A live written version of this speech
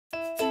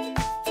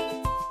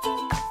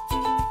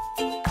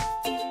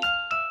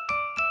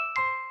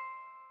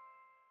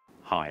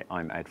Hi,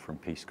 I'm Ed from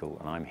Piececool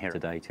and I'm here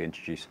today to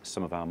introduce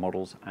some of our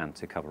models and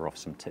to cover off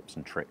some tips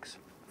and tricks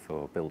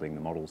for building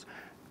the models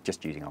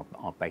just using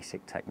our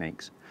basic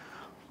techniques.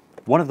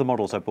 One of the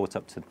models I brought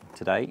up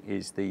today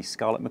is the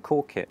Scarlet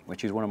Macaw kit,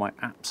 which is one of my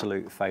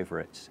absolute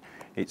favourites.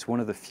 It's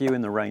one of the few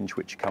in the range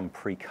which come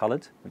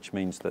pre-coloured, which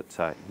means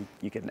that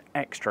you get an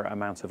extra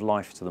amount of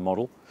life to the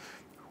model.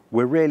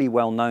 We're really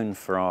well known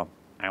for our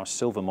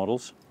silver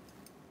models,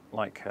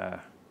 like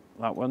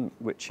that one,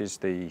 which is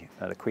the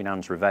Queen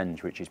Anne's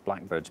Revenge, which is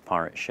Blackbird's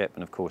pirate ship,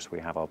 and of course we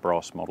have our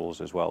brass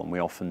models as well, and we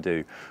often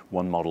do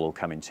one model will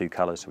come in two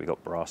colours, so we've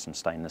got brass and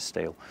stainless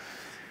steel.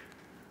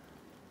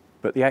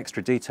 But the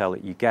extra detail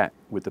that you get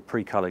with the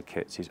pre-coloured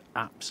kits is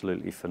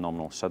absolutely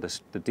phenomenal. So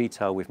the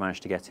detail we've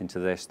managed to get into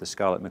this, the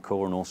Scarlet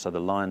Macaw and also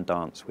the Lion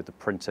Dance with the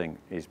printing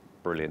is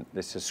brilliant.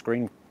 This is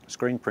a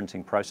screen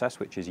printing process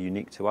which is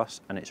unique to us,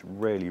 and it's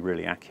really,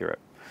 really accurate.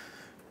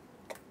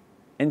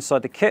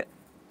 Inside the kit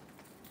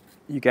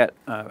you get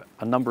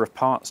a number of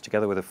parts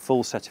together with a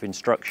full set of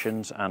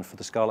instructions, and for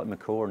the Scarlet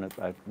Macaw and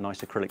a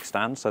nice acrylic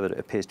stand so that it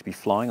appears to be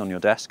flying on your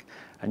desk,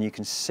 and you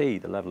can see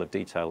the level of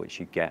detail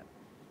which you get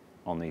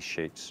on these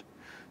sheets.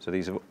 So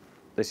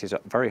this is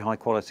a very high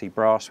quality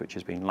brass which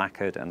has been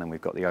lacquered, and then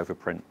we've got the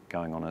overprint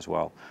going on as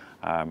well.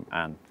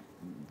 And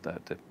the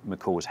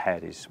Macaw's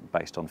head is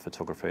based on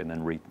photography and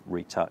then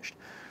retouched.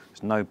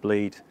 There's no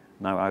bleed,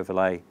 no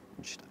overlay,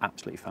 just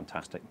absolutely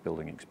fantastic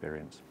building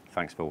experience.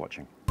 Thanks for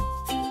watching.